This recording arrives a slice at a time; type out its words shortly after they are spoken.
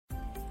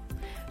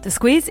The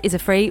Squiz is a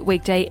free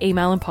weekday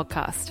email and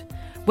podcast.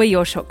 We're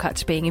your shortcut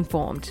to being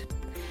informed.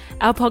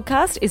 Our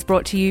podcast is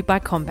brought to you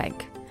by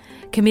CommBank,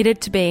 committed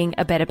to being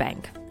a better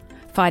bank.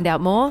 Find out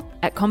more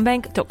at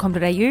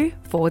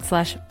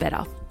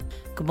commbank.com.au/better.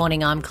 Good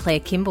morning, I'm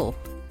Claire Kimball.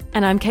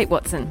 And I'm Kate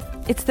Watson.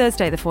 It's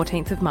Thursday the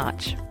 14th of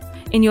March.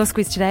 In your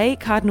Squiz today,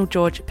 Cardinal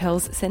George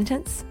Pell's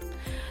sentence,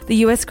 the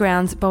US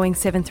grounds Boeing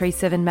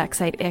 737 MAX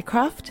 8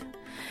 aircraft,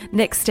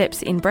 next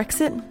steps in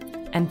Brexit,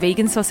 and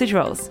vegan sausage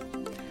rolls.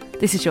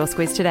 This is your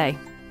Squiz today.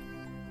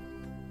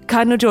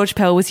 Cardinal George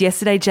Pell was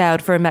yesterday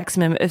jailed for a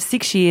maximum of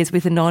 6 years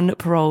with a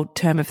non-parole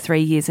term of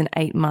 3 years and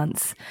 8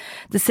 months.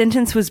 The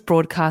sentence was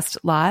broadcast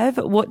live.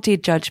 What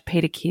did Judge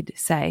Peter Kidd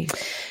say?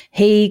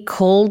 He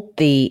called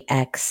the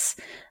acts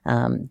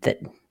that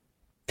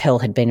Pell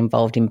had been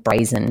involved in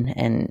brazen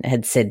and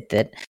had said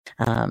that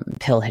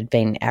Pell had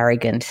been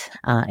arrogant.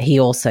 He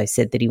also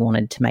said that he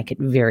wanted to make it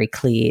very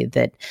clear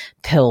that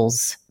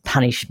Pell's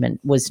punishment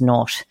was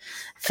not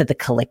for the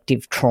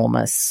collective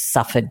trauma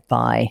suffered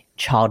by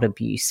child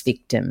abuse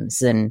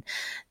victims, and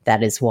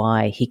that is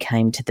why he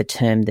came to the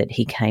term that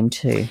he came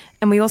to.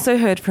 And we also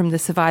heard from the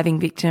surviving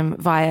victim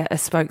via a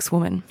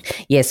spokeswoman.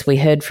 Yes, we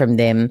heard from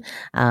them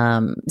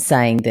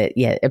saying that,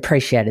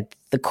 appreciated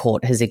the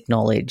court has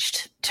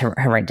acknowledged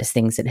horrendous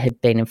things that had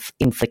been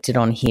inflicted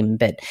on him,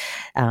 but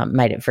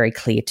made it very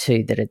clear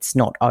too that it's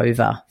not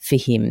over for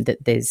him,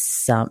 that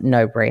there's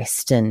no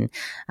rest. And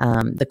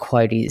the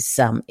quote is,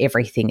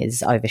 everything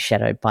is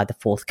overshadowed by the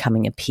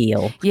forthcoming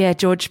appeal. Yeah,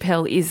 George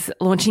Pell is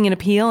launching an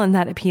appeal, and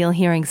that appeal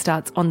hearing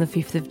starts on the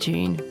 5th of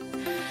June.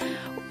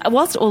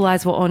 Whilst all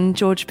eyes were on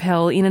George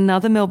Pell, in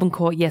another Melbourne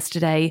court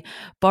yesterday,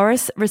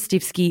 Boris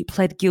Rastivsky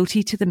pled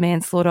guilty to the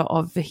manslaughter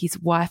of his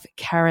wife,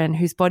 Karen,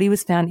 whose body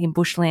was found in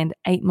bushland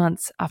 8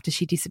 months after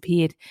she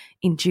disappeared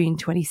in June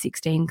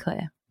 2016,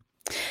 Claire.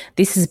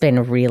 This has been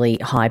a really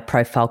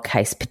high-profile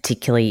case,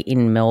 particularly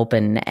in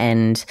Melbourne,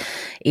 and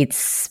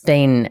it's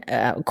been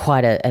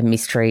quite a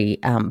mystery.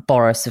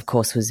 Boris, of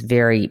course, was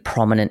very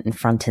prominent and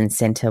front and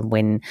centre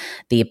when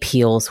the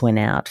appeals went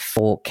out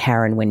for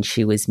Karen when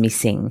she was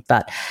missing,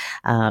 but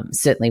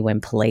certainly when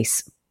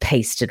police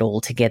pieced it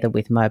all together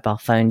with mobile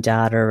phone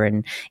data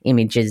and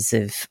images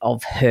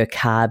of her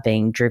car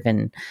being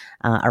driven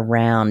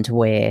around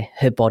where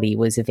her body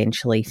was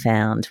eventually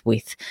found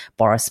with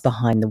Boris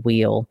behind the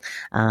wheel.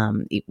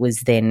 It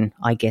was then,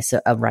 I guess,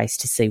 a race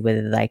to see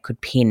whether they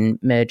could pin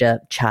murder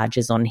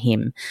charges on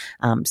him.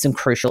 Some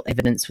crucial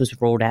evidence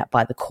was ruled out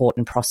by the court,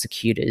 and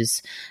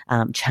prosecutors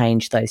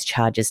changed those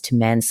charges to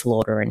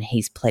manslaughter, and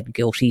he's pled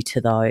guilty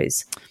to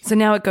those. So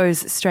now it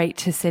goes straight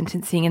to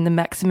sentencing, and the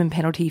maximum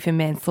penalty for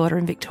manslaughter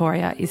in Victoria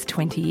is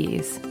 20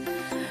 years.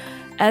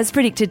 As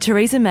predicted,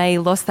 Theresa May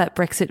lost that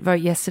Brexit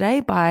vote yesterday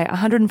by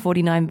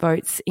 149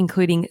 votes,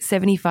 including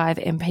 75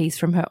 MPs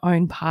from her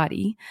own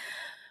party.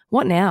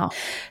 What now?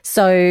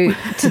 So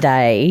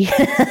today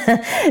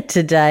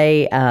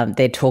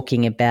they're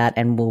talking about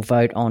and will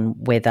vote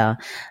on whether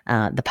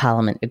the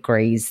Parliament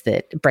agrees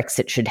that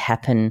Brexit should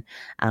happen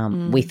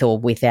with or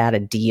without a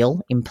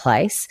deal in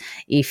place.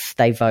 If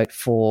they vote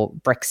for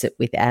Brexit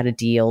without a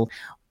deal,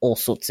 all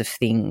sorts of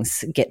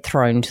things get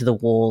thrown to the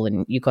wall,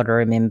 and you've got to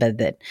remember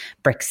that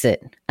Brexit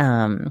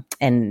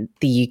and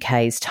the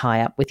UK's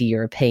tie-up with the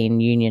European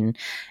Union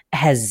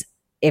has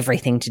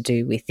everything to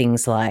do with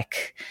things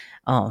like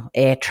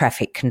air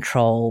traffic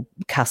control,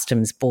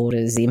 customs,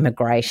 borders,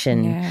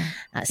 immigration,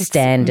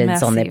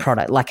 standards on their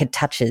product. Like, it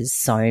touches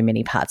so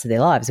many parts of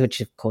their lives,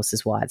 which of course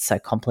is why it's so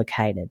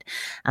complicated.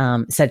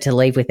 So to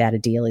leave without a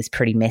deal is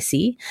pretty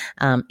messy.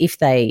 If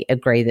they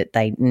agree that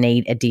they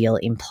need a deal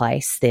in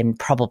place, then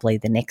probably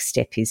the next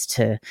step is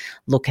to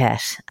look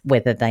at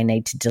whether they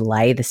need to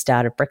delay the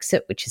start of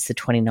Brexit, which is the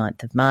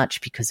 29th of March,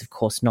 because of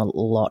course not a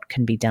lot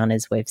can be done,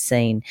 as we've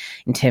seen,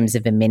 in terms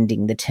of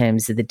amending the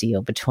terms of the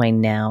deal between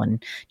now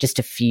and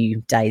just a few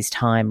days'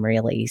 time,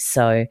 really.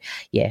 So,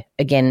 yeah,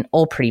 again,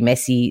 all pretty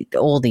messy.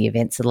 All the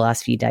events of the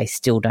last few days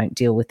still don't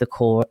deal with the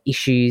core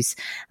issues.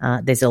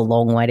 There's a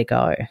long way to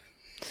go.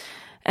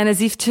 And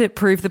as if to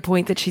prove the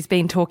point that she's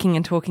been talking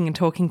and talking and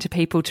talking to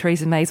people,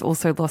 Theresa May's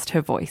also lost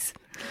her voice.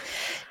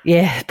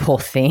 Yeah, poor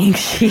thing.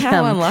 She,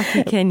 how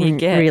unlucky can you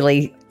get?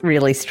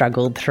 Really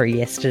struggled through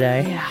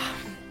yesterday. Yeah.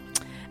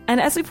 And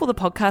as we pull the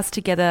podcast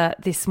together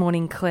this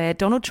morning, Claire,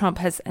 Donald Trump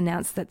has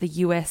announced that the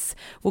US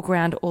will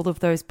ground all of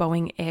those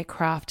Boeing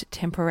aircraft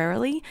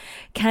temporarily.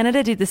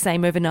 Canada did the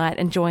same overnight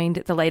and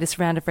joined the latest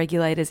round of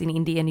regulators in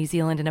India, New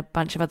Zealand and a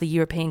bunch of other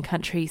European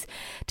countries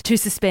to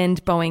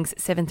suspend Boeing's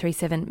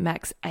 737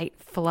 MAX 8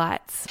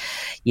 flights.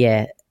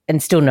 Yeah.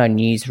 And still no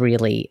news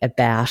really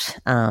about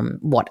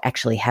what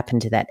actually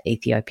happened to that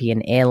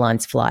Ethiopian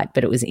Airlines flight.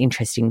 But it was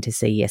interesting to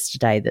see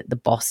yesterday that the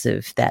boss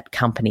of that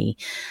company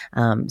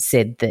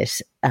said that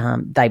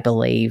they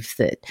believe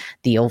that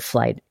the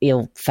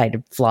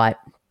ill-fated flight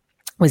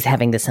was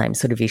having the same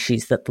sort of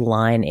issues that the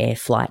Lion Air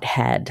flight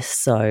had.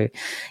 So,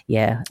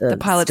 yeah. The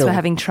pilots were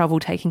having trouble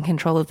taking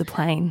control of the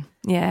plane.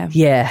 Yeah.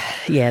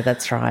 Yeah,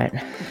 that's right.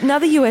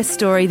 Another US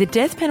story, the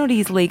death penalty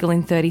is legal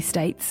in 30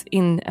 states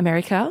in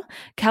America.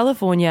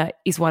 California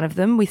is one of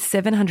them, with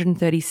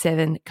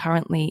 737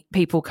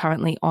 people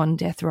currently on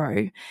death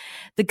row.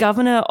 The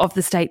governor of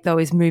the state, though,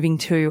 is moving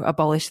to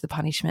abolish the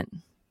punishment.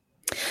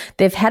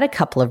 They've had a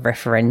couple of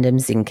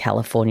referendums in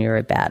California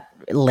about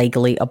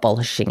legally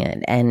abolishing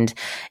it, and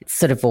it's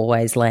sort of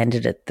always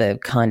landed at the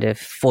kind of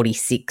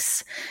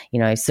 46,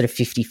 sort of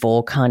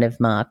 54 kind of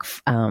mark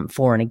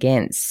for and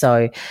against.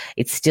 So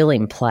it's still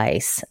in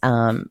place.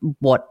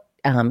 What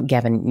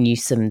Gavin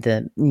Newsom,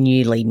 the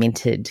newly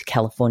minted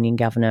Californian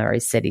governor,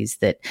 has said is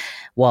that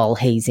while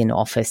he's in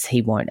office,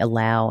 he won't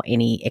allow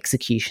any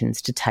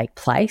executions to take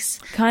place.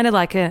 Kind of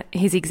like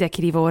his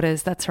executive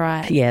orders, that's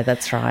right. Yeah,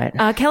 that's right.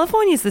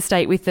 California is the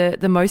state with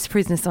the most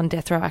prisoners on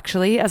death row,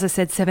 actually. As I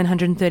said,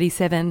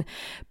 737,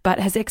 but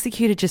has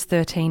executed just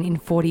 13 in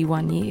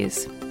 41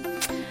 years.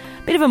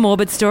 Bit of a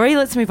morbid story.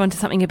 Let's move on to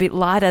something a bit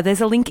lighter. There's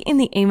a link in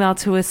the email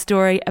to a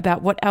story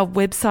about what our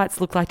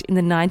websites looked like in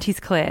the 90s,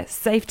 Claire.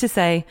 Safe to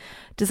say,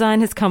 design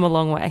has come a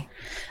long way.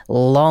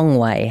 Long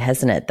way,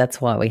 hasn't it?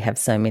 That's why we have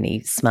so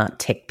many smart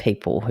tech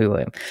people who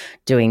are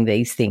doing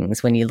these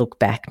things. When you look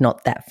back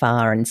not that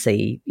far and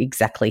see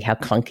exactly how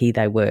clunky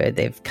they were,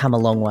 they've come a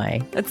long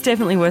way. It's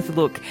definitely worth a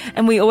look.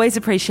 And we always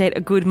appreciate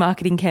a good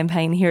marketing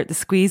campaign here at The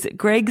Squiz.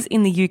 Greggs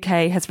in the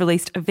UK has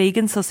released a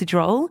vegan sausage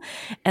roll,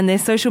 and their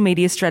social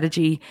media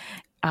strategy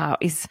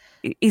is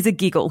a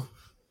giggle.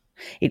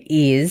 It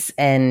is,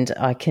 and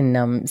I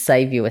can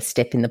save you a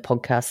step in the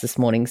podcast this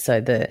morning. So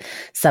the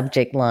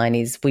subject line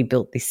is, we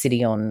built this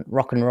city on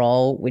rock and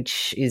roll,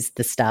 which is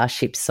the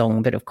Starship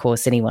song. But of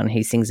course, anyone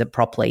who sings it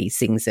properly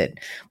sings it,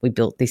 we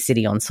built this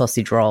city on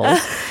sausage rolls.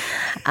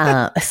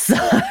 But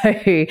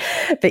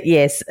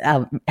yes,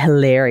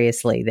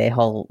 hilariously, their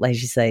whole,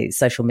 as you say,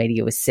 social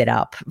media was set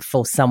up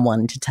for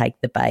someone to take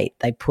the bait.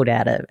 They put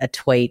out a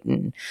tweet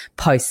and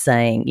post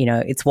saying,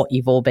 it's what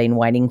you've all been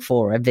waiting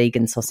for, a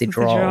vegan sausage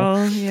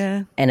roll. Yeah.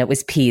 And it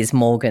was Piers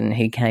Morgan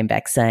who came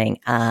back saying,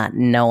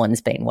 no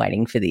one's been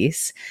waiting for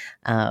this,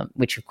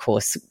 which, of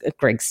course,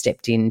 Greg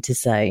stepped in to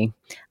say,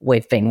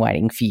 we've been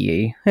waiting for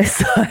you.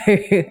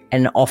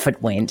 And off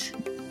it went.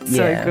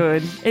 So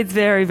good. It's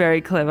very, very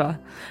clever.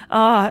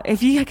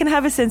 If you can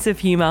have a sense of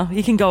humour,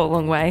 you can go a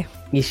long way.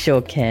 You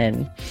sure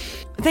can.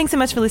 Thanks so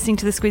much for listening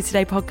to the Squiz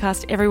Today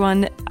podcast,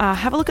 everyone.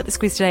 Have a look at the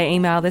Squiz Today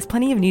email. There's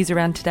plenty of news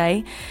around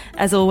today.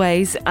 As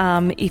always,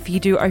 if you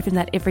do open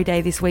that every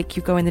day this week,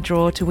 you go in the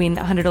draw to win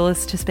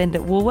 $100 to spend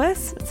at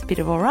Woolworths. It's a bit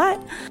of all right.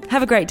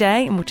 Have a great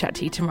day, and we'll chat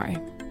to you tomorrow.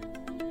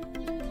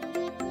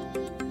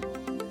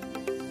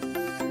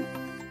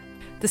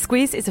 The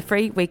Squiz is a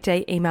free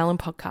weekday email and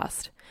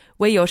podcast.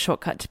 We're your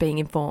shortcut to being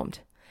informed.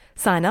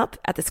 Sign up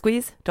at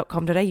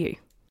thesquiz.com.au.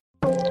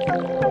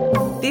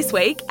 This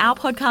week, our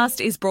podcast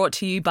is brought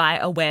to you by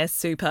Aware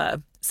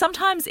Super.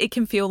 Sometimes it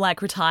can feel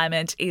like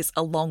retirement is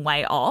a long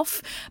way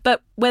off,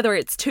 but whether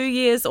it's 2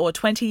 years or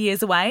 20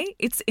 years away,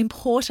 it's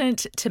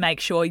important to make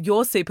sure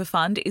your super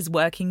fund is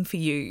working for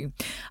you.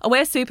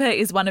 Aware Super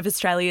is one of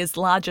Australia's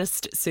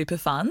largest super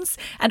funds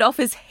and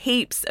offers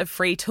heaps of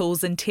free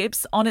tools and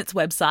tips on its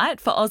website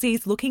for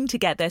Aussies looking to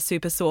get their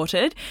super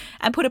sorted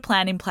and put a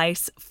plan in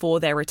place for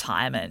their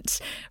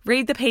retirement.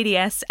 Read the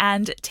PDS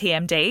and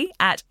TMD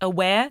at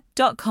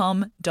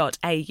aware.com.au.